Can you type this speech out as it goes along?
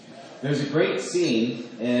There's a great scene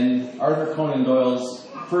in Arthur Conan Doyle's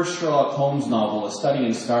first Sherlock Holmes novel, A Study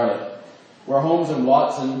in Scarlet, where Holmes and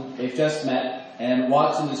Watson, they've just met, and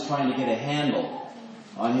Watson is trying to get a handle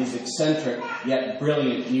on his eccentric yet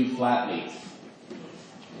brilliant new flatmate.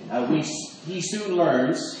 What he soon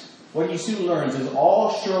learns is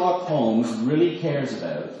all Sherlock Holmes really cares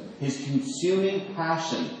about, his consuming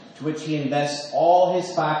passion to which he invests all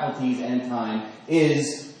his faculties and time,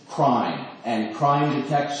 is crime and crime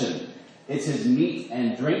detection. It's his meat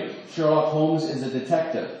and drink. Sherlock Holmes is a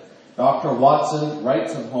detective. Dr. Watson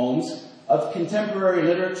writes of Holmes, of contemporary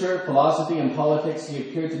literature, philosophy, and politics, he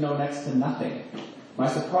appeared to know next to nothing. My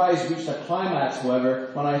surprise reached a climax,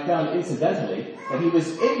 however, when I found, incidentally, that he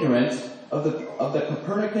was ignorant of the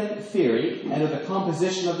Copernican theory and of the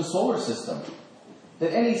composition of the solar system.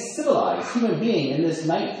 That any civilized human being in this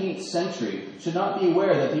 19th century should not be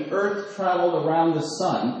aware that the Earth traveled around the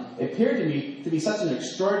sun appeared to me to be such an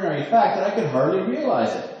extraordinary fact that I could hardly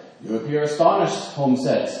realize it. You appear astonished, Holmes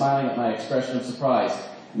said, smiling at my expression of surprise.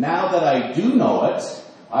 Now that I do know it,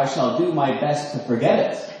 I shall do my best to forget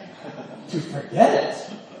it. To forget it?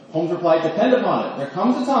 Holmes replied, depend upon it. There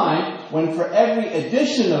comes a time when for every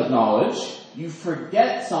addition of knowledge, you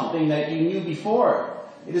forget something that you knew before.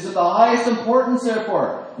 It is of the highest importance,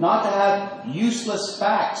 therefore, not to have useless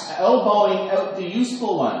facts, elbowing out the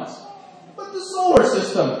useful ones. But the solar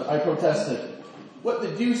system, I protested. What the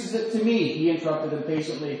deuce is it to me? He interrupted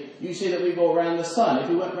impatiently. You say that we go around the sun. If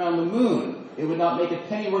we went around the moon, it would not make a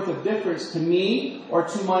penny worth of difference to me or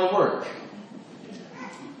to my work.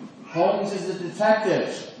 Holmes is a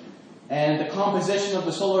detective, and the composition of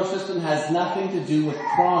the solar system has nothing to do with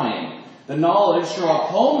crime. The knowledge Sherlock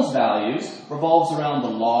Holmes values revolves around the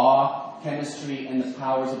law, chemistry, and the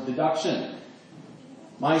powers of deduction.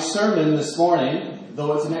 My sermon this morning,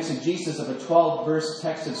 though it's an exegesis of a 12-verse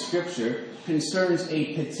text of Scripture, concerns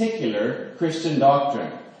a particular Christian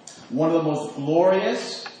doctrine. One of the most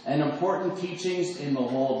glorious and important teachings in the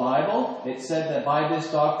whole Bible. It's said that by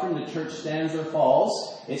this doctrine the church stands or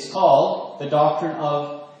falls. It's called the doctrine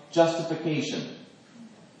of justification.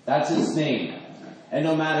 That's its name. And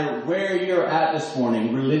no matter where you're at this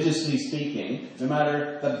morning, religiously speaking, no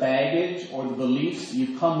matter the baggage or the beliefs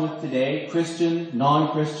you've come with today, Christian,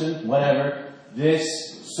 non-Christian, whatever, this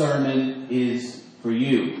sermon is for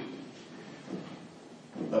you.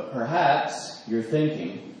 But perhaps you're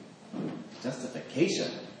thinking,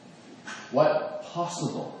 justification? What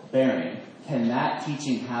possible bearing can that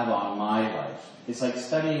teaching have on my life? It's like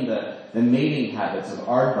studying the mating habits of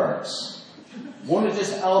aardvarks. Won't it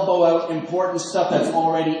just elbow out important stuff that's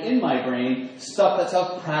already in my brain, stuff that's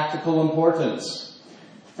of practical importance?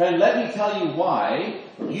 Friend, let me tell you why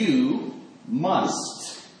you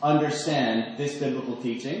must understand this biblical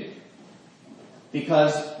teaching.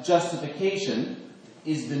 Because justification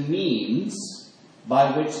is the means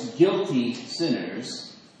by which guilty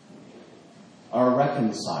sinners are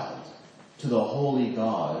reconciled to the holy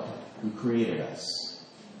God who created us.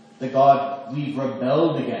 The God we've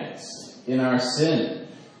rebelled against in our sin.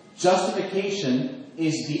 Justification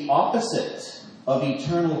is the opposite of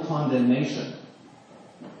eternal condemnation.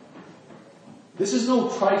 This is no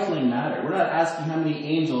trifling matter. We're not asking how many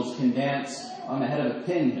angels can dance on the head of a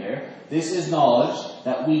pin here. This is knowledge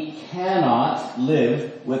that we cannot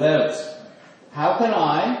live without. How can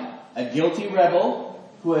I, a guilty rebel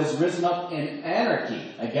who has risen up in anarchy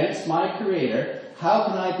against my Creator, how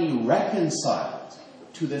can I be reconciled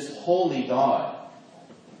to this holy God?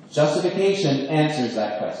 Justification answers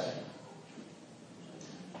that question.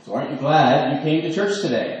 So aren't you glad you came to church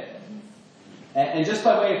today? And just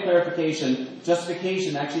by way of clarification,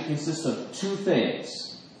 justification actually consists of two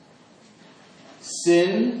things.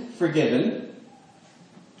 Sin forgiven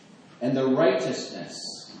and the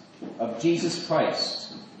righteousness of Jesus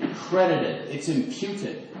Christ credited, it's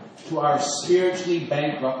imputed to our spiritually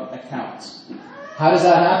bankrupt account. How does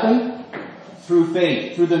that happen? Through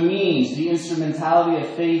faith, through the means, the instrumentality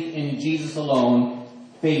of faith in Jesus alone,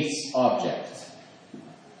 faith's object.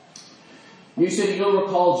 You'll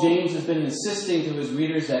recall James has been insisting to his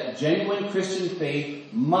readers that genuine Christian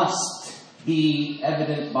faith must be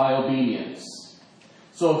evident by obedience.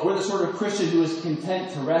 So if we're the sort of Christian who is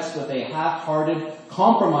content to rest with a half-hearted,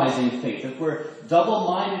 compromising faith, if we're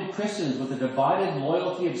double-minded Christians with a divided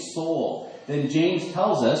loyalty of soul, then James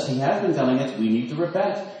tells us, he has been telling us, we need to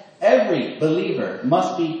repent. Every believer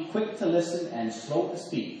must be quick to listen and slow to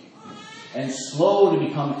speak, and slow to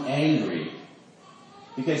become angry,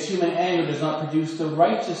 because human anger does not produce the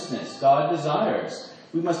righteousness God desires.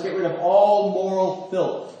 We must get rid of all moral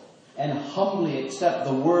filth and humbly accept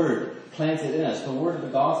the word planted in us, the word of the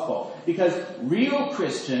gospel. Because real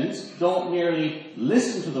Christians don't merely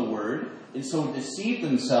listen to the word and so deceive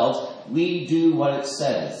themselves. We do what it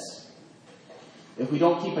says. If we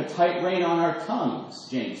don't keep a tight rein on our tongues,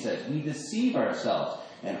 James says, we deceive ourselves,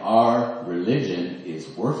 and our religion is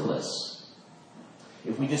worthless.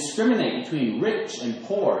 If we discriminate between rich and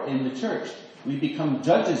poor in the church, we become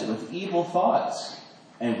judges with evil thoughts,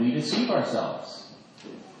 and we deceive ourselves.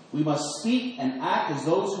 We must speak and act as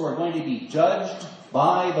those who are going to be judged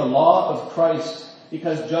by the law of Christ,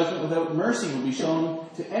 because judgment without mercy will be shown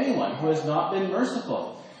to anyone who has not been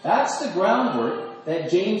merciful. That's the groundwork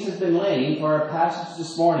that James has been laying for our passage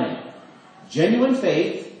this morning. Genuine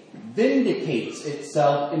faith vindicates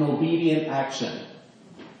itself in obedient action.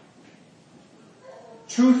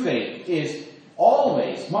 True faith is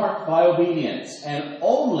always marked by obedience, and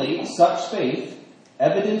only such faith,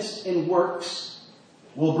 evidenced in works,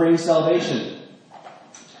 will bring salvation.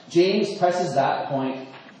 James presses that point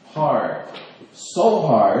hard. So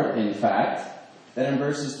hard, in fact, that in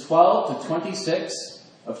verses 12 to 26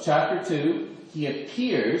 of chapter 2, he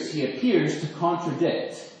appears to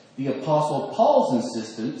contradict the Apostle Paul's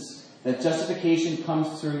insistence that justification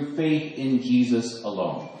comes through faith in Jesus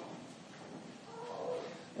alone.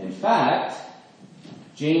 In fact,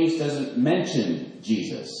 James doesn't mention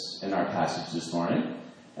Jesus in our passage this morning.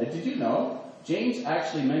 Did you know? James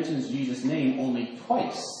actually mentions Jesus' name only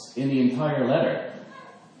twice in the entire letter.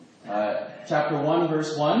 Chapter 1,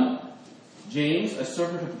 verse 1, James, a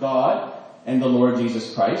servant of God and the Lord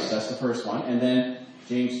Jesus Christ. That's the first one. And then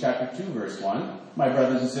James chapter 2, verse 1, my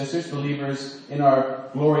brothers and sisters, believers in our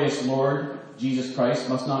glorious Lord Jesus Christ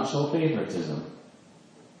must not show favoritism.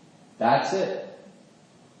 That's it.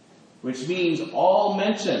 Which means all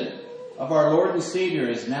mention of our Lord and Savior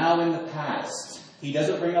is now in the past. He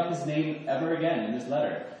doesn't bring up his name ever again in this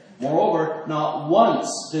letter. Moreover, not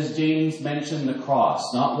once does James mention the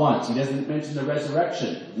cross. Not once. He doesn't mention the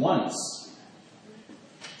resurrection. Once.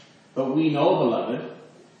 But we know, beloved,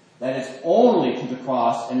 that it's only through the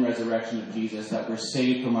cross and resurrection of Jesus that we're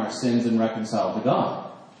saved from our sins and reconciled to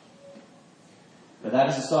God. But that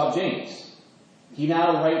doesn't stop James. He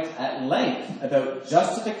now writes at length about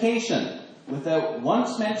justification without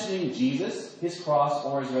once mentioning Jesus, his cross,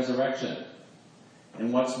 or his resurrection.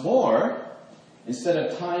 And what's more, instead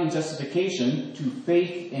of tying justification to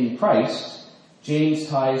faith in Christ, James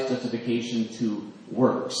ties justification to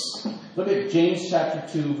works. Look at James chapter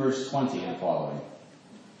 2, verse 20 and following.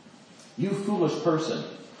 You foolish person,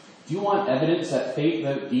 do you want evidence that faith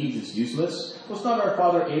without deeds is useless? Was not our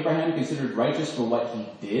father Abraham considered righteous for what he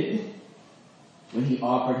did when he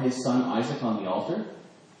offered his son Isaac on the altar?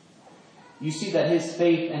 You see that his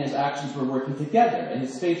faith and his actions were working together, and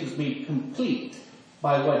his faith was made complete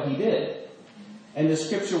by what he did. And the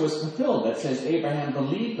scripture was fulfilled that says Abraham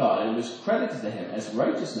believed God and it was credited to him as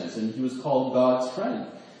righteousness, and he was called God's friend.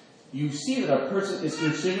 You see that a person is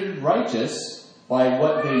considered righteous by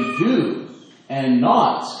what they do and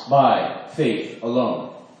not by faith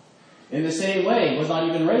alone. In the same way, was not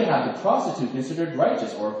even Rahab the prostitute considered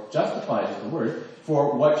righteous, or justified is the word,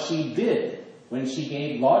 for what she did when she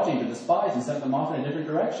gave lodging to the spies and sent them off in a different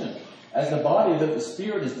direction. As the body without the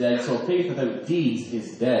spirit is dead, so faith without deeds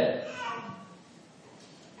is dead.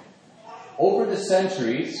 Over the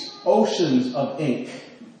centuries, oceans of ink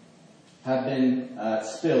have been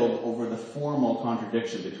spilled over the formal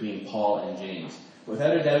contradiction between Paul and James.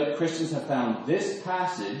 Without a doubt, Christians have found this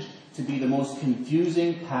passage to be the most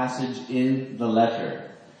confusing passage in the letter.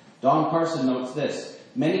 Don Carson notes this: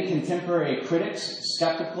 many contemporary critics,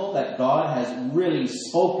 skeptical that God has really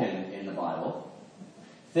spoken in the Bible,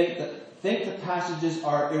 think the passages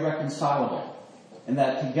are irreconcilable, and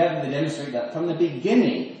that together they demonstrate that from the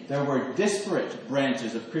beginning there were disparate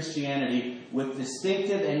branches of Christianity with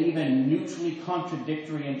distinctive and even mutually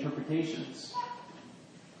contradictory interpretations.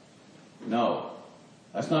 No,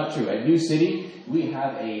 that's not true. At New City, we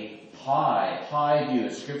have a high view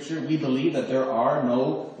of Scripture. We believe that there are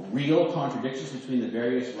no real contradictions between the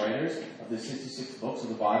various writers of the 66 books of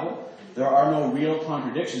the Bible. There are no real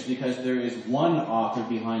contradictions because there is one author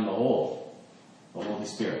behind the whole, the Holy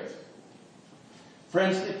Spirit.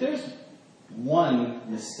 Friends, if there's one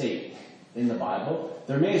mistake in the Bible,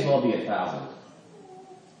 there may as well be 1,000.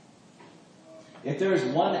 If there is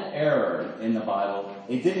one error in the Bible,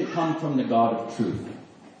 it didn't come from the God of truth.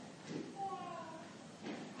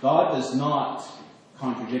 God does not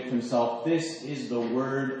contradict himself. This is the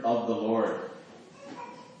word of the Lord.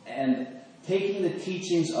 And taking the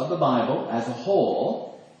teachings of the Bible as a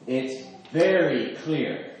whole, it's very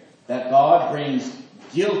clear that God brings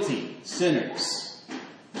guilty sinners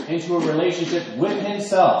into a relationship with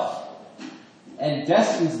himself. and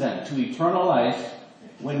destines them to eternal life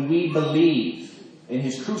when we believe in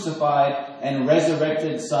his crucified and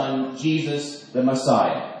resurrected Son, Jesus the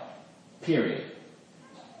Messiah. Period.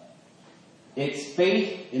 It's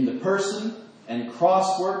faith in the person and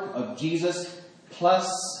cross work of Jesus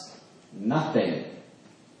plus nothing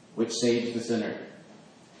which saves the sinner.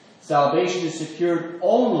 Salvation is secured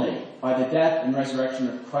only by the death and resurrection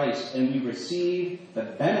of Christ, and we receive the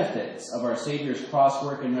benefits of our Savior's cross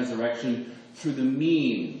work and resurrection through the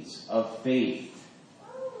means of faith.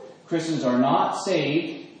 Christians are not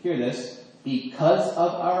saved, hear this, because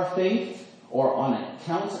of our faith or on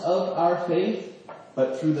account of our faith,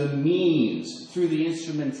 but through the means, through the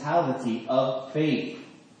instrumentality of faith.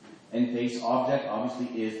 And faith's object,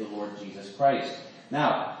 obviously, is the Lord Jesus Christ.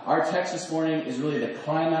 Now, our text this morning is really the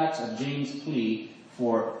climax of James' plea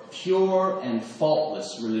for pure and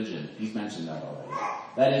faultless religion. He's mentioned that already.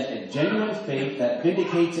 That is a genuine faith that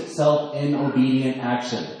vindicates itself in obedient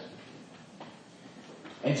action.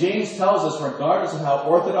 And James tells us, regardless of how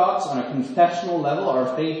orthodox on a confessional level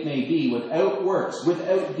our faith may be, without works,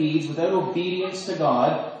 without deeds, without obedience to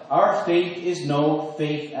God, our faith is no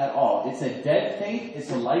faith at all. It's a dead faith.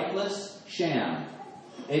 It's a lifeless sham.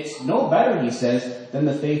 It's no better, he says, than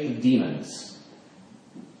the faith of demons.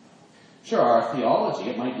 Sure, our theology,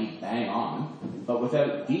 it might be bang on, but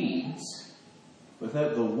without deeds,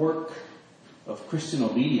 without the work of Christian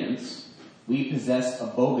obedience, we possess a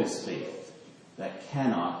bogus faith that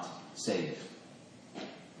cannot save.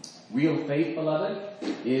 Real faith, beloved,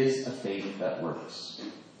 is a faith that works.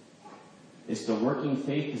 It's the working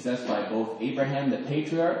faith possessed by both Abraham the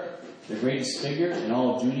patriarch, the greatest figure in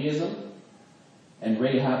all of Judaism, and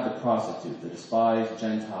Rahab the prostitute, the despised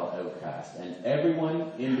Gentile outcast, and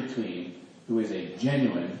everyone in between who is in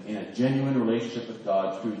a genuine relationship with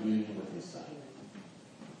God through union with his Son.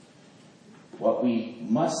 What we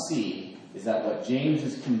must see is that what James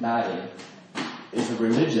is combating is a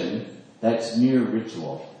religion that's mere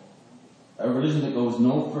ritual. A religion that goes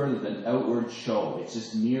no further than outward show. It's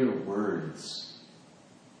just mere words.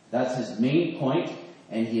 That's his main point,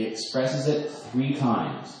 and he expresses it 3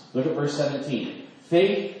 times. Look at verse 17.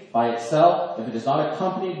 Faith by itself, if it is not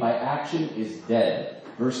accompanied by action, is dead.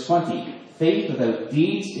 Verse 20. Faith without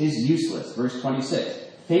deeds is useless. Verse 26.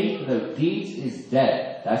 Faith without deeds is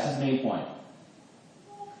dead. That's his main point.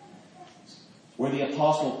 Where the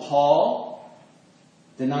Apostle Paul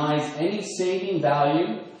denies any saving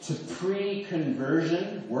value to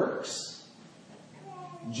pre-conversion works,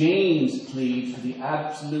 James pleads for the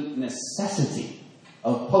absolute necessity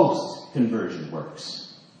of post-conversion works.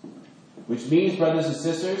 Which means, brothers and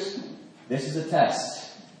sisters, this is a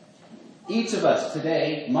test. Each of us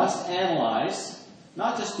today must analyze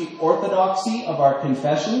not just the orthodoxy of our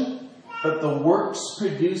confession, but the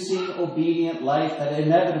works-producing, obedient life that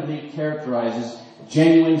inevitably characterizes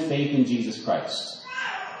genuine faith in Jesus Christ.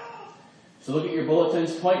 So look at your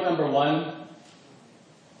bulletins. Point number 1,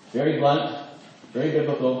 very blunt, very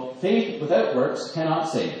biblical. Faith without works cannot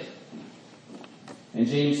save. And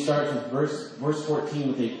James starts with verse 14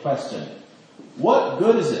 with a question. What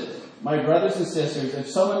good is it, my brothers and sisters, if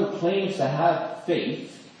someone claims to have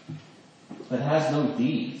faith but has no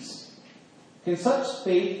deeds? Can such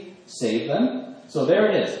faith save them? So there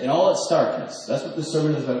it is, in all its starkness. That's what this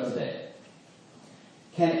sermon is about today.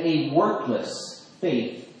 Can a workless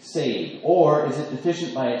faith save? Or is it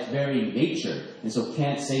deficient by its very nature and so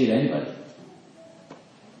can't save anybody?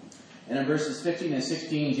 And in verses 15 and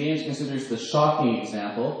 16, James considers the shocking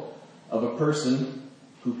example of a person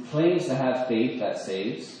who claims to have faith that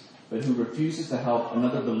saves, but who refuses to help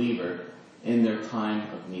another believer in their time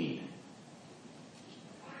of need.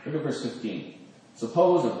 Look at verse 15.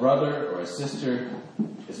 Suppose a brother or a sister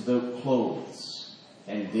is without clothes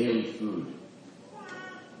and daily food.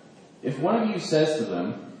 If one of you says to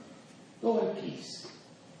them, go in peace,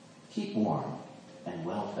 keep warm and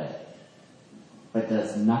well fed, but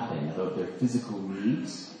does nothing about their physical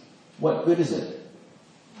needs, what good is it?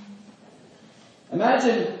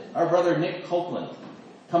 Imagine our brother Nick Copeland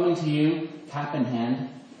coming to you, cap in hand,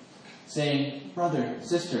 saying, brother,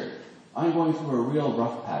 sister, I'm going through a real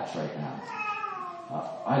rough patch right now.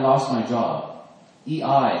 I lost my job.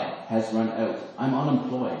 EI has run out. I'm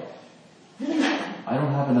unemployed. I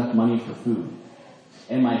don't have enough money for food.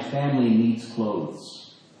 And my family needs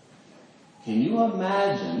clothes. Can you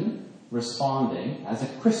imagine responding as a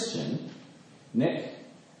Christian, Nick,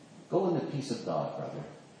 go in the peace of God, brother.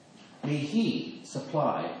 May He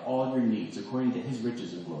supply all your needs according to His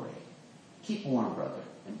riches and glory. Keep warm, brother,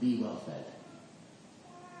 and be well fed.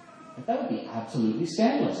 But that would be absolutely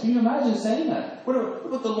scandalous. Can you imagine saying that? What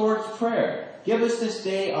about the Lord's Prayer? Give us this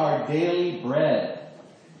day our daily bread.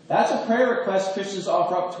 That's a prayer request Christians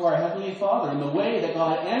offer up to our Heavenly Father. And the way that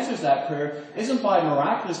God answers that prayer isn't by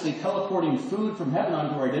miraculously teleporting food from heaven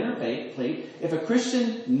onto our dinner plate. If a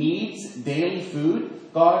Christian needs daily food,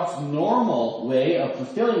 God's normal way of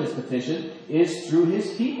fulfilling this petition is through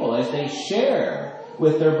His people as they share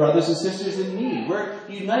with their brothers and sisters in need. We're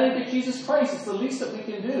united to Jesus Christ. It's the least that we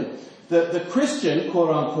can do. The Christian, quote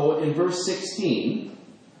unquote, in verse 16,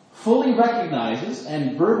 fully recognizes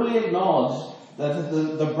and verbally acknowledges that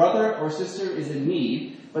the brother or sister is in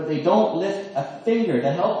need, but they don't lift a finger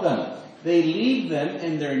to help them. They leave them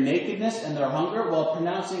in their nakedness and their hunger while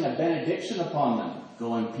pronouncing a benediction upon them.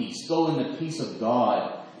 Go in peace. Go in the peace of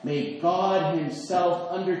God. May God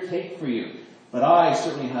Himself undertake for you. But I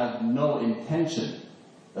certainly have no intention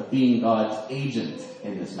of being God's agent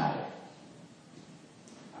in this matter.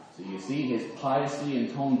 So you see, his piously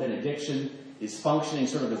intoned benediction is functioning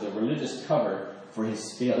sort of as a religious cover for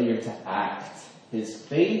his failure to act. His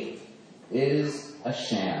faith is a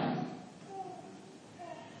sham.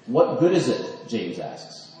 What good is it, James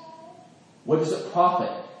asks? What does it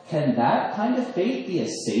profit? Can that kind of faith be a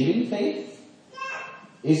saving faith?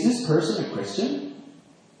 Is this person a Christian?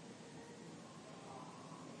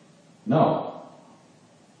 No.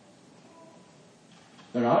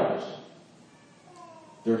 They're not a Christian.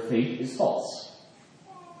 Their faith is false.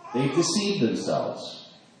 They've deceived themselves.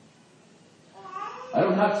 I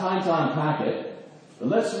don't have time to unpack it, but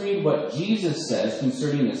let's read what Jesus says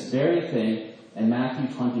concerning this very thing in Matthew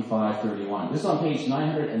 25:31. This is on page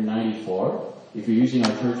 994, if you're using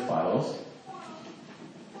our church Bibles.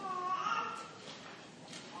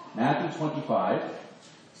 Matthew 25,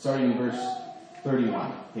 starting in verse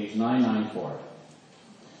 31, page 994.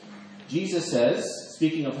 Jesus says,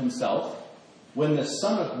 speaking of himself, when the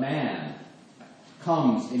Son of Man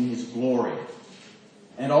comes in his glory,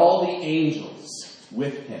 and all the angels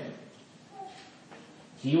with him,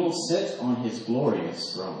 he will sit on his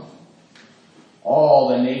glorious throne. All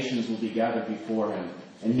the nations will be gathered before him,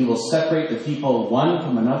 and he will separate the people one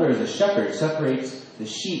from another as a shepherd separates the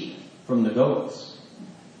sheep from the goats.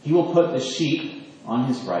 He will put the sheep on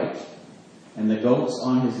his right and the goats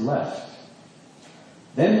on his left.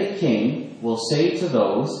 Then the king will say to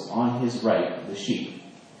those on his right, the sheep,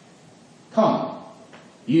 "Come,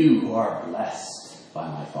 you who are blessed by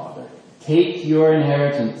my Father. Take your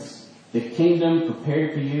inheritance, the kingdom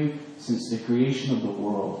prepared for you since the creation of the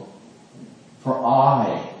world. For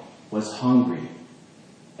I was hungry,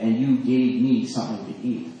 and you gave me something to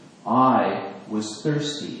eat. I was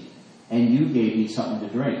thirsty, and you gave me something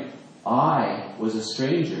to drink. I was a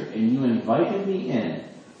stranger, and you invited me in.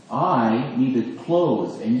 I needed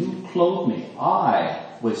clothes, and you clothed me. I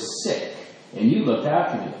was sick, and you looked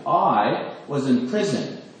after me. I was in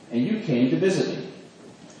prison, and you came to visit me."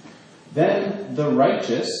 Then the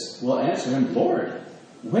righteous will answer him, "Lord,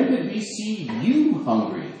 when did we see you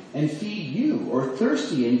hungry and feed you, or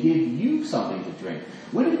thirsty and give you something to drink?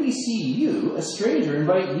 When did we see you, a stranger,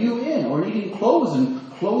 invite you in, or needing clothes and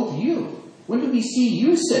clothe you? When did we see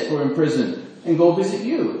you sick or in prison and go visit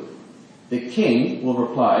you?" The king will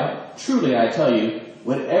reply, "Truly I tell you,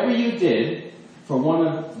 whatever you did for one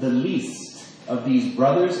of the least of these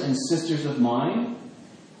brothers and sisters of mine,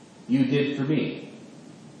 you did for me."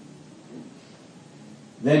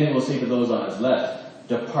 Then he will say to those on his left,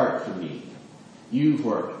 "Depart from me, you who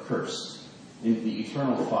are cursed, into the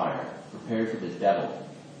eternal fire prepared for the devil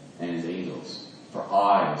and his angels. For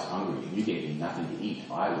I was hungry, and you gave me nothing to eat.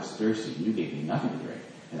 I was thirsty, and you gave me nothing to drink.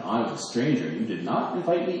 And I was a stranger, and you did not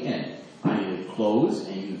invite me in. I needed clothes,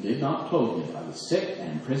 and you did not clothe me. I was sick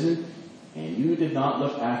and in prison, and you did not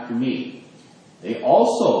look after me." They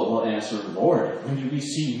also will answer, "Lord, when did we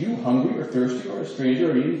see you hungry or thirsty or a stranger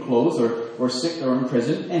or needing clothes or sick or in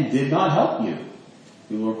prison and did not help you?"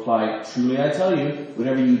 He will reply, "Truly I tell you,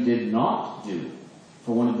 whatever you did not do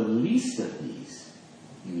for one of the least of these,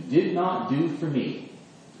 you did not do for me."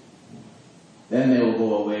 Then they will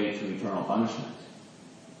go away to eternal punishment,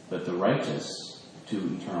 but the righteous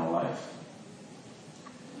to eternal life.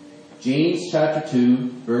 James chapter 2,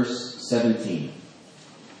 verse 17.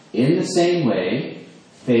 In the same way,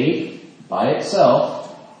 faith by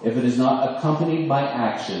itself, if it is not accompanied by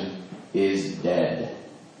action, is dead.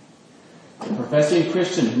 A professing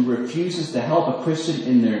Christian who refuses to help a Christian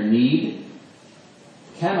in their need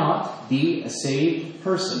cannot be a saved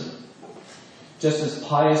person. Just as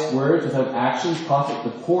pious words without action profit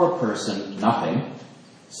the poor person nothing,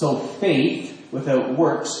 so faith without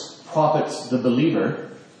works profits the believer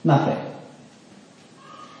nothing.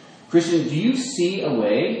 Christian, do you see a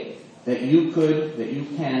way that you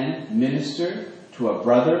can minister to a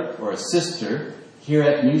brother or a sister here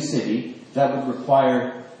at New City that would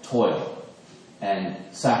require toil? and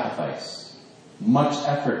sacrifice. Much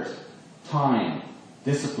effort, time,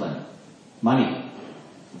 discipline, money.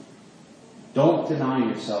 Don't deny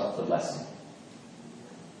yourself the blessing.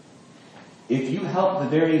 If you help the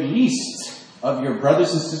very least of your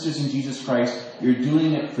brothers and sisters in Jesus Christ, you're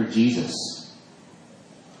doing it for Jesus.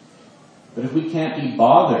 But if we can't be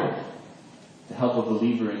bothered to help a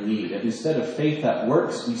believer in need, if instead of faith that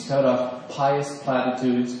works, we spout off pious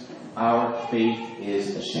platitudes, our faith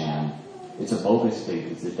is a sham. It's a bogus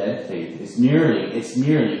faith. It's a dead faith. It's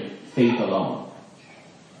merely faith alone.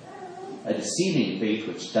 A deceiving faith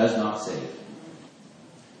which does not save.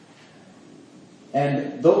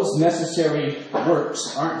 And those necessary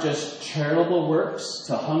works aren't just charitable works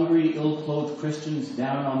to hungry, ill-clothed Christians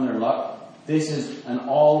down on their luck. This is an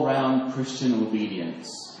all-round Christian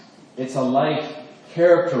obedience. It's a life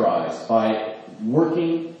characterized by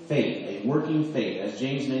working faith, a working faith, as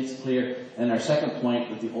James makes clear in our second point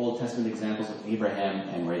with the Old Testament examples of Abraham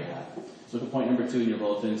and Rahab. So look at point number 2 in your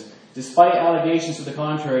bulletins. Despite allegations to the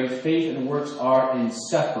contrary, faith and works are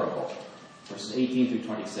inseparable. Verses 18 through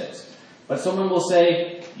 26. But someone will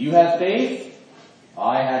say, you have faith,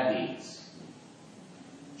 I have deeds.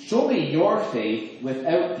 Show me your faith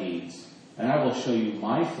without deeds, and I will show you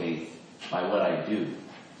my faith by what I do.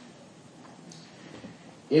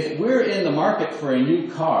 If we're in the market for a new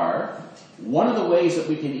car, one of the ways that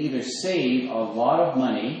we can either save a lot of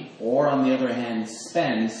money or, on the other hand,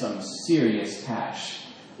 spend some serious cash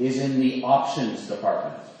is in the options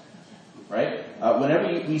department. Right?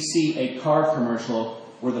 Whenever we see a car commercial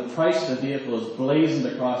where the price of the vehicle is blazoned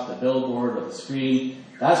across the billboard or the screen,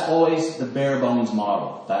 that's always the bare bones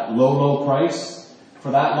model. That low price.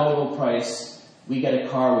 For that low price, we get a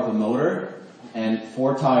car with a motor and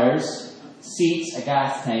 4 tires, seats, a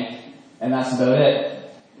gas tank, and that's about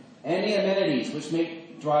it. Any amenities which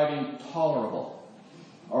make driving tolerable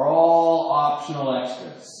are all optional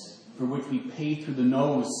extras for which we pay through the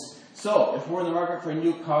nose. So, if we're in the market for a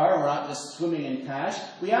new car, we're not just swimming in cash,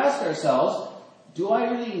 we ask ourselves, do I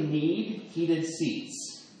really need heated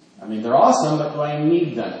seats? I mean, they're awesome, but do I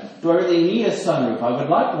need them? Do I really need a sunroof? I would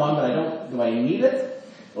like one, but I don't. Do I need it?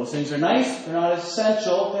 Those things are nice. They're not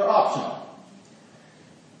essential. They're optional.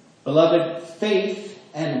 Beloved, faith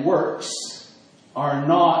and works are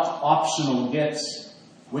not optional gifts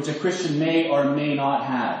which a Christian may or may not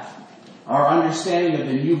have. Our understanding of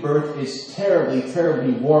the new birth is terribly,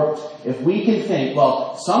 terribly warped if we can think,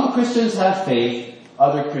 well, some Christians have faith,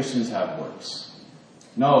 other Christians have works.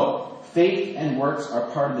 No, faith and works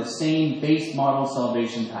are part of the same base model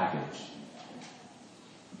salvation package.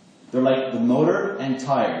 They're like the motor and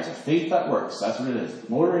tires. A faith that works, that's what it is.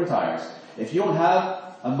 Motor and tires. If you don't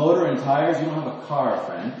have a motor and tires, you don't have a car,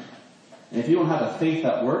 friend. And if you don't have a faith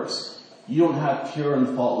that works, you don't have pure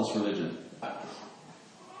and faultless religion.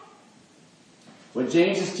 What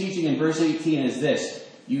James is teaching in verse 18 is this.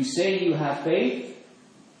 You say you have faith.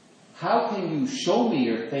 How can you show me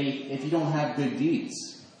your faith if you don't have good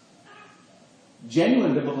deeds?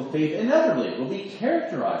 Genuine biblical faith inevitably will be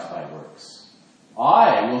characterized by works.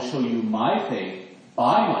 I will show you my faith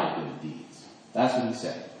by my good deeds. That's what he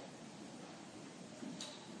said.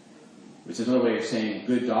 Which is another way of saying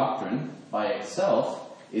good doctrine by itself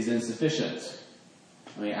is insufficient.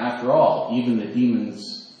 I mean, after all, even the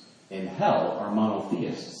demons in hell are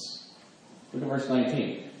monotheists. Look at verse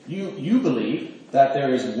 19. You believe that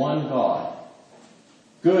there is one God.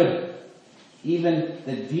 Good. Even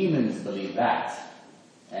the demons believe that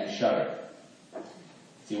and shudder.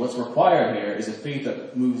 See, what's required here is a faith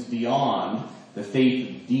that moves beyond the faith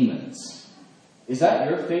of demons. Is that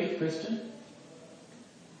your faith, Christian?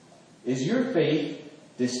 Is your faith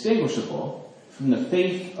distinguishable from the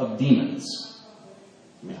faith of demons?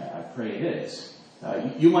 I mean, I pray it is.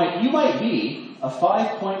 You might be a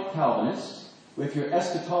 5-point Calvinist with your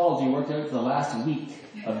eschatology worked out for the last week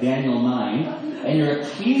of Daniel 9, and your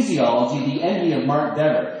ecclesiology the envy of Mark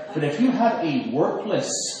Dever. But if you have a workless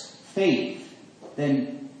faith,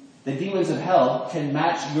 then the demons of hell can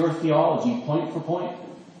match your theology point for point.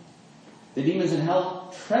 The demons in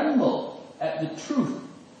hell tremble at the truth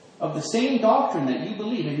of the same doctrine that you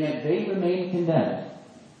believe, and yet they remain condemned.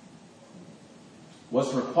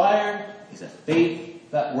 What's required is a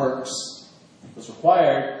faith that works. What's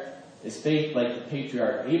required is faith like the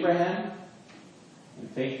patriarch Abraham and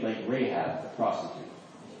faith like Rahab, the prostitute.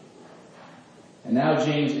 And now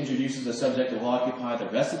James introduces the subject that will occupy the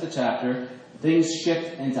rest of the chapter. Things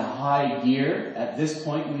shift into high gear at this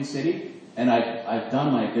point in the city, and I've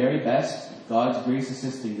done my very best, God's grace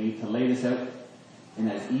assisting me, to lay this out in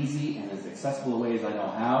as easy and as accessible a way as I know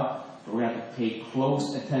how. But we're going to have to pay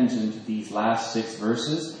close attention to these last 6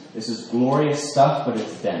 verses. This is glorious stuff, but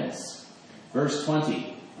it's dense. Verse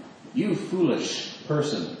 20, you foolish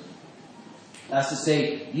person. That's to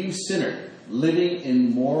say, you sinner, living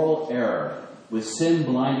in moral error with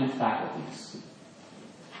sin-blinded faculties.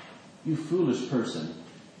 You foolish person.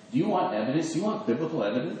 Do you want evidence? Do you want biblical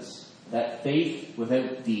evidence that faith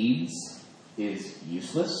without deeds is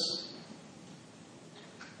useless?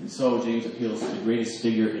 And so James appeals to the greatest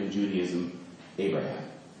figure in Judaism, Abraham.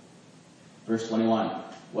 Verse 21,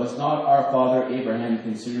 was not our father Abraham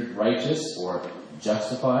considered righteous or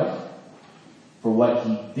justified for what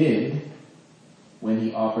he did when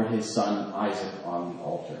he offered his son Isaac on the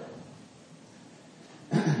altar?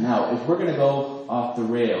 Now, if we're going to go off the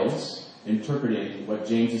rails interpreting what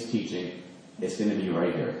James is teaching, it's going to be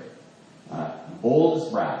right here. Bold as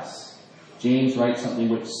brass, James writes something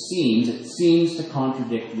which seems to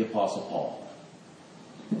contradict the Apostle Paul.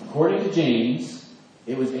 According to James,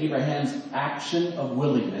 it was Abraham's action of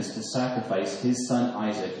willingness to sacrifice his son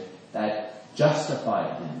Isaac that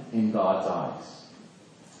justified him in God's eyes.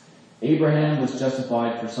 Abraham was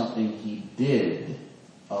justified for something he did,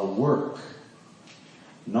 a work,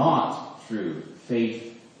 not through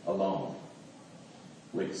faith alone,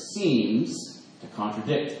 which seems to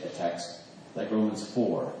contradict a text like Romans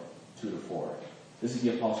 4, 2-4. This is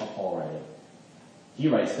the Apostle Paul writing. He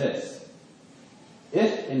writes this: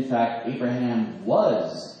 if, in fact, Abraham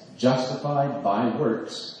was justified by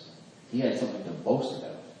works, he had something to boast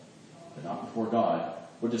about, but not before God.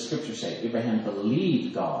 What does Scripture say? Abraham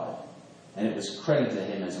believed God, and it was credited to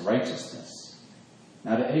him as righteousness.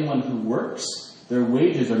 Now, to anyone who works, their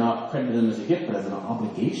wages are not credited to them as a gift, but as an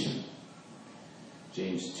obligation.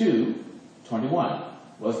 James 2:21.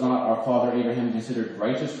 Was not our father Abraham considered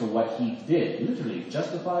righteous for what he did, literally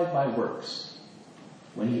justified by works,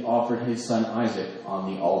 when he offered his son Isaac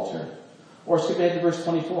on the altar? Or skip ahead to verse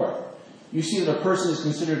 24. You see that a person is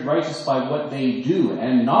considered righteous by what they do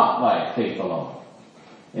and not by faith alone.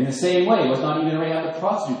 In the same way, was not even Rahab the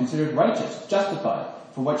prostitute considered righteous, justified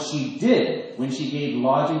for what she did when she gave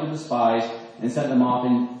lodging to the spies and sent them off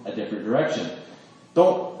in a different direction?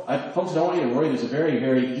 Folks, don't want you to worry. There's a very,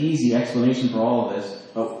 very easy explanation for all of this.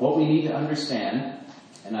 But what we need to understand,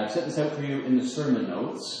 and I've set this out for you in the sermon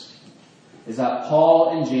notes, is that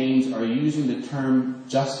Paul and James are using the term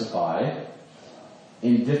justify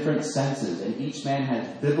in different senses, and each man has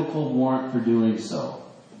biblical warrant for doing so.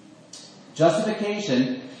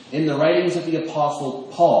 Justification, in the writings of the Apostle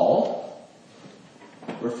Paul,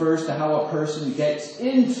 refers to how a person gets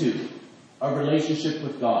into a relationship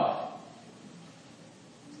with God.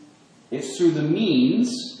 It's through the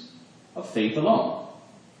means of faith alone.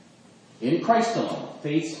 In Christ alone,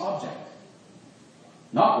 faith's object.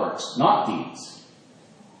 Not works, not deeds.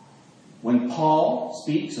 When Paul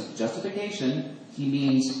speaks of justification, he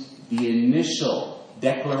means the initial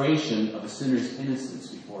declaration of a sinner's innocence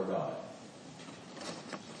before God.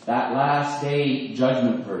 That last day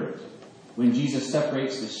judgment verdict, when Jesus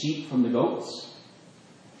separates the sheep from the goats,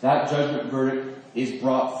 that judgment verdict is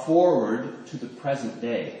brought forward to the present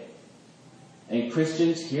day. And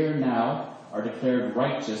Christians here and now are declared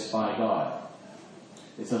righteous by God.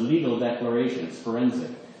 It's a legal declaration. It's forensic.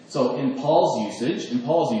 So in Paul's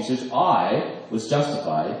usage, I was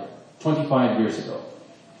justified 25 years ago.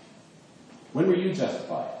 When were you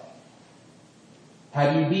justified?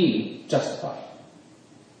 Have you been justified?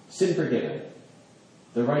 Sin forgiven.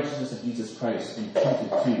 The righteousness of Jesus Christ imputed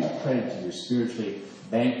to you, credited to your spiritually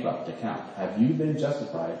bankrupt account. Have you been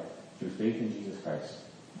justified through faith in Jesus Christ?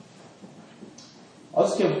 I'll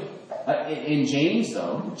just give, in James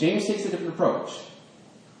though, James takes a different approach.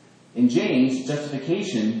 In James,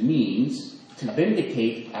 justification means to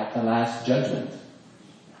vindicate at the last judgment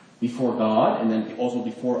before God and then also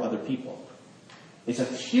before other people. It's a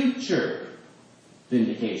future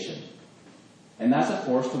vindication. And that's a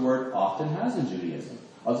force the word often has in Judaism.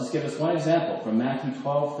 I'll just give us one example from Matthew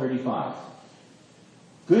 12:35.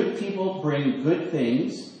 Good people bring good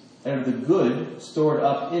things out of the good stored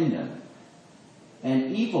up in them.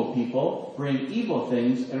 And evil people bring evil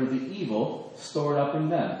things out of the evil stored up in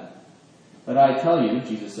them. But I tell you,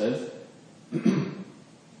 Jesus says,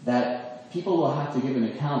 that people will have to give an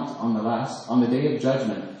account on the day of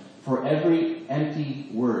judgment for every empty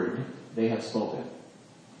word they have spoken.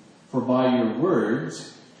 For by your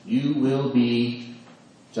words you will be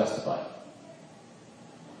justified.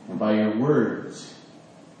 And by your words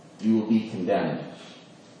you will be condemned.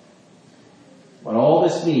 What all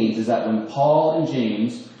this means is that when Paul and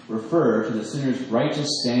James refer to the sinner's righteous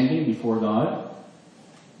standing before God,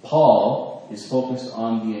 Paul is focused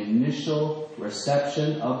on the initial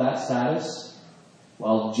reception of that status,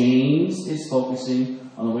 while James is focusing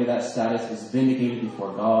on the way that status is vindicated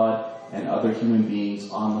before God and other human beings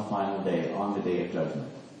on the final day, on the day of judgment.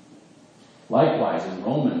 Likewise, in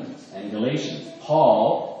Romans and Galatians,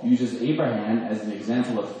 Paul uses Abraham as an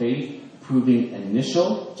example of faith proving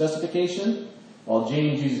initial justification, while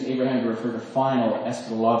James uses Abraham to refer to final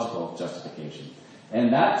eschatological justification.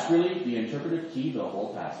 And that's really the interpretive key to the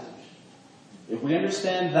whole passage. If we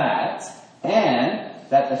understand that, and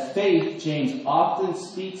that the faith James often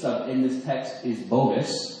speaks of in this text is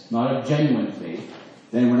bogus, not a genuine faith,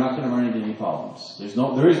 then we're not going to run into any problems. There is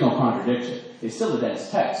no contradiction. It's still a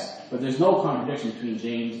dense text, but there's no contradiction between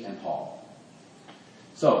James and Paul.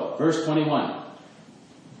 So, verse 21.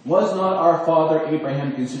 Was not our father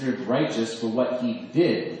Abraham considered righteous for what he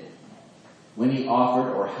did when he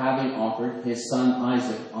offered, or having offered, his son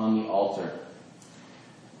Isaac on the altar?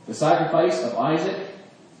 The sacrifice of Isaac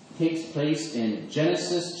takes place in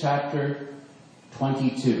Genesis chapter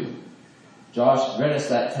 22. Josh read us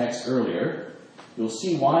that text earlier. You'll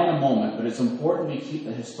see why in a moment, but it's important we keep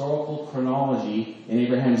the historical chronology in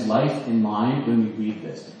Abraham's life in mind when we read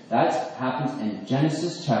this. That happens in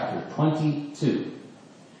Genesis chapter 22.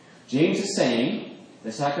 James is saying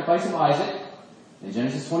the sacrifice of Isaac in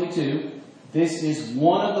Genesis 22, this is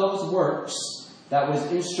one of those works that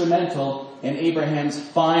was instrumental in Abraham's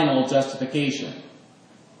final justification.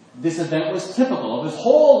 This event was typical of his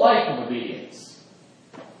whole life of obedience.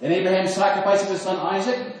 In Abraham's sacrifice of his son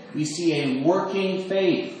Isaac, we see a working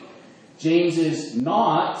faith. James he's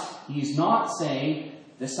not saying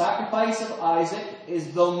the sacrifice of Isaac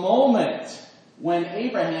is the moment when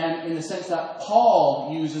Abraham, in the sense that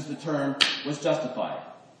Paul uses the term, was justified.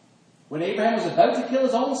 When Abraham was about to kill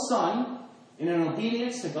his own son, in an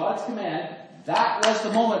obedience to God's command, that was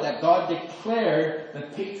the moment that God declared the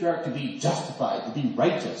patriarch to be justified, to be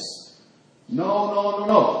righteous.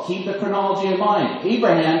 No. Keep the chronology in mind.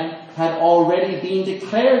 Abraham had already been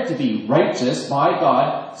declared to be righteous by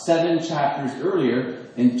God 7 chapters earlier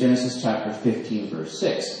in Genesis chapter 15, verse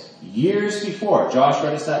 6. Years before. Josh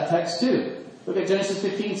read us that text too. Look at Genesis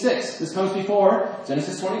 15:6. This comes before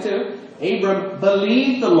Genesis 22. Abram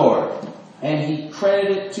believed the Lord, and he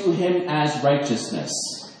credited it to him as righteousness.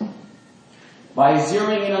 By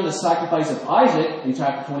zeroing in on the sacrifice of Isaac in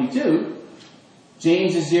chapter 22,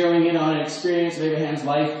 James is zeroing in on an experience of Abraham's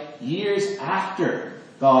life years after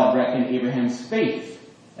God reckoned Abraham's faith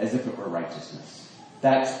as if it were righteousness.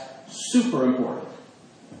 That's super important.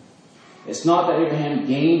 It's not that Abraham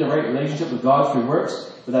gained a right relationship with God through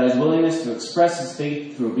works, but that his willingness to express his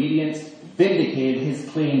faith through obedience vindicated his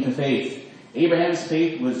claim to faith. Abraham's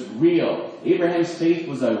faith was real. Abraham's faith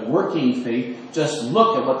was a working faith. Just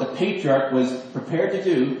look at what the patriarch was prepared to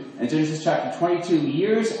do in Genesis chapter 22,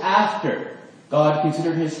 years after God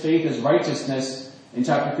considered his faith as righteousness in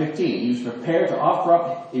chapter 15. He was prepared to offer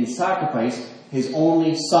up in sacrifice his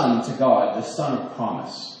only son to God, the son of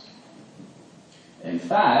promise. In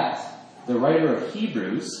fact, the writer of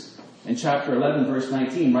Hebrews in chapter 11, verse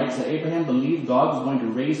 19, writes that Abraham believed God was going to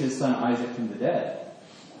raise his son Isaac from the dead.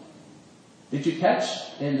 Did you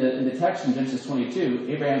catch in the text in Genesis 22,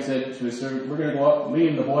 Abraham said to his servant, we're going to go up, me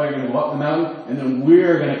and the boy are going to go up the mountain, and then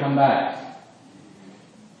we're going to come back.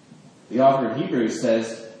 The author of Hebrews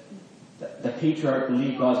says that the patriarch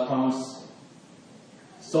believed God's promise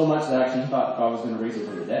so much that actually he thought God was going to raise him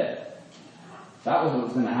from the dead. That was what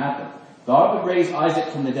was going to happen. God would raise Isaac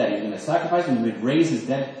from the dead. He was going to sacrifice him, and he would raise his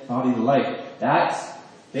dead body to life. That's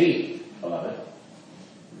faith, beloved.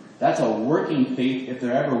 That's a working faith, if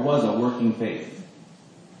there ever was a working faith.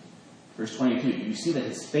 Verse 22, you see that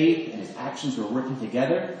his faith and his actions were working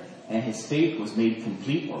together, and his faith was made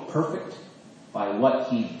complete or perfect by what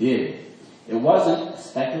he did. It wasn't a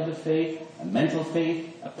speculative faith, a mental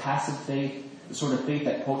faith, a passive faith, the sort of faith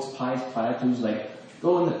that quotes pious platitudes like,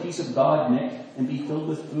 go in the peace of God, Nick, and be filled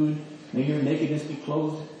with food. May your nakedness be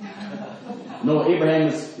clothed. No,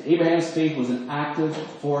 Abraham's faith was an active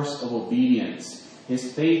force of obedience.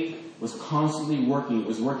 His faith was constantly working. It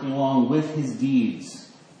was working along with his deeds.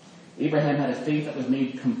 Abraham had a faith that was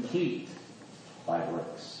made complete by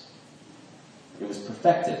works. It was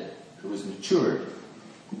perfected. It was matured.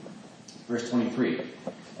 Verse 23.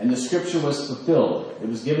 And the scripture was fulfilled. It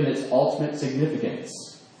was given its ultimate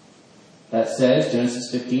significance. That says, Genesis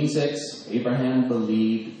 15:6, Abraham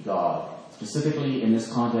believed God. Specifically in this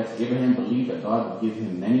context, Abraham believed that God would give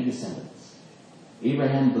him many descendants.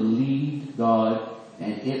 Abraham believed God,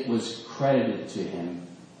 and it was credited to him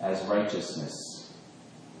as righteousness.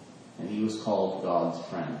 And he was called God's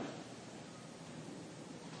friend.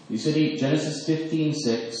 You see, Genesis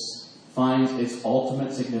 15:6 finds its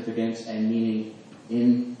ultimate significance and meaning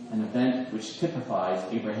in an event which typifies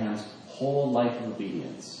Abraham's whole life of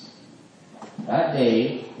obedience. That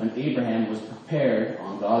day when Abraham was prepared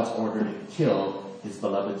on God's order to kill his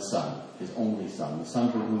beloved son, his only son, the son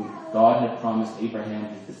through whom God had promised Abraham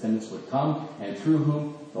his descendants would come, and through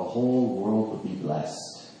whom the whole world would be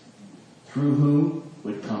blessed. Through whom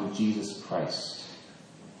would come Jesus Christ,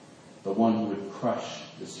 the one who would crush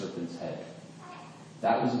the serpent's head.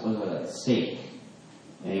 That was at stake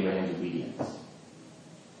in Abraham's obedience.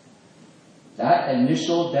 That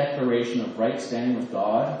initial declaration of right standing with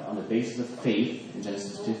God on the basis of faith in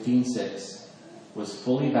Genesis 15:6 was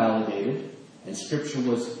fully validated, and Scripture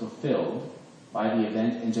was fulfilled by the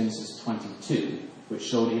event in Genesis 22, which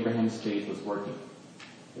showed Abraham's faith was working.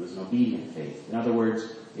 It was an obedient faith. In other words,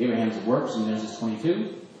 Abraham's works in Genesis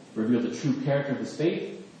 22 revealed the true character of his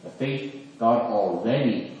faith, a faith God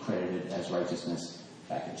already credited as righteousness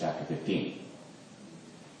back in chapter 15.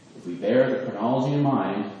 If we bear the chronology in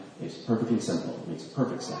mind, it's perfectly simple. It makes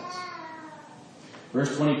perfect sense.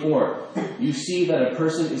 Verse 24, you see that a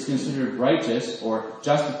person is considered righteous or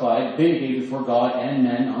justified, vindicated before God and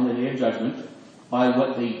men on the day of judgment by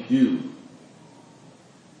what they do,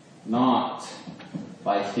 not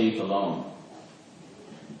by faith alone.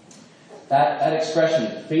 That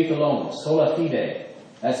expression, faith alone, sola fide,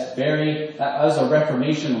 that was a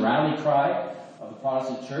Reformation rally cry of the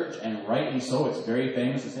Protestant church, and rightly so. It's very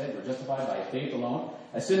famous. It said, we're justified by faith alone.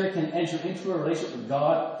 A sinner can enter into a relationship with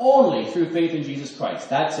God only through faith in Jesus Christ.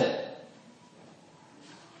 That's it.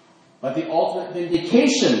 But the ultimate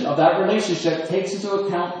vindication of that relationship takes into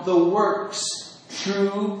account the works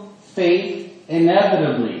true faith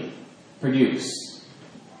inevitably produce.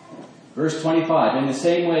 Verse 25, in the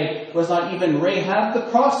same way, was not even Rahab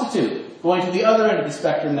the prostitute, going to the other end of the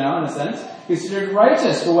spectrum now, in a sense, considered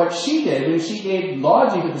righteous for what she did when she gave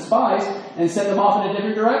lodging to the spies and sent them off in a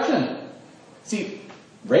different direction. See,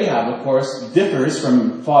 Rahab, of course, differs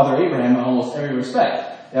from Father Abraham in almost every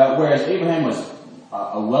respect. Whereas Abraham was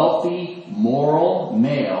a wealthy, moral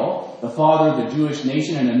male, the father of the Jewish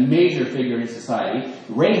nation and a major figure in society,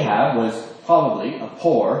 Rahab was probably a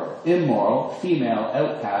poor, immoral, female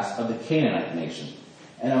outcast of the Canaanite nation,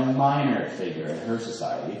 and a minor figure in her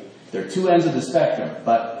society. They're two ends of the spectrum,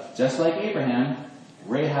 but just like Abraham,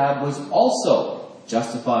 Rahab was also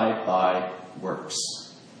justified by works.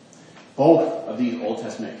 Both of these Old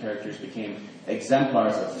Testament characters became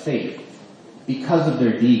exemplars of faith because of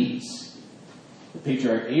their deeds. The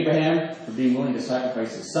patriarch Abraham for being willing to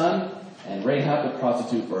sacrifice his son, and Rahab the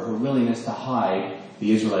prostitute for her willingness to hide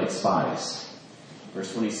the Israelite spies.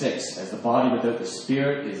 Verse 26, as the body without the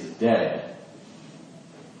spirit is dead,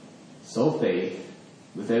 so faith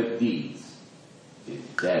without deeds is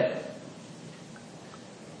dead.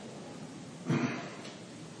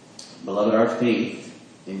 Beloved, our faith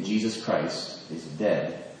in Jesus Christ is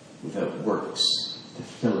dead without works to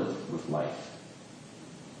fill it with life.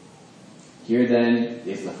 Here then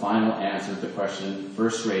is the final answer to the question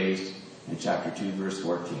first raised in chapter 2, verse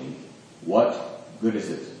 14. What good is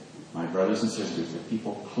it, my brothers and sisters, if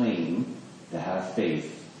people claim to have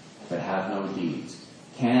faith but have no deeds?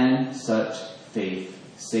 Can such faith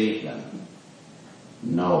save them?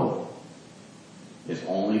 No. It's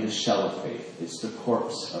only the shell of faith. It's the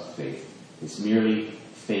corpse of faith. It's merely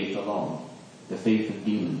faith alone. The faith of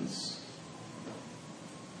demons.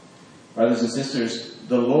 Brothers and sisters,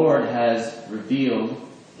 the Lord has revealed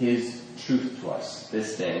His truth to us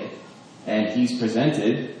this day, and He's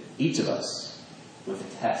presented each of us with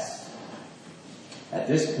a test. At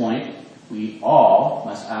this point, we all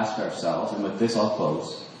must ask ourselves, and with this I'll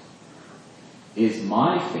close, is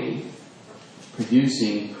my faith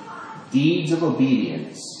producing deeds of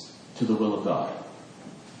obedience to the will of God?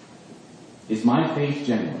 Is my faith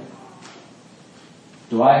genuine?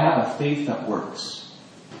 Do I have a faith that works?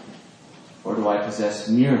 Or do I possess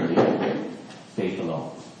merely faith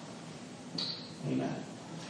alone? Amen.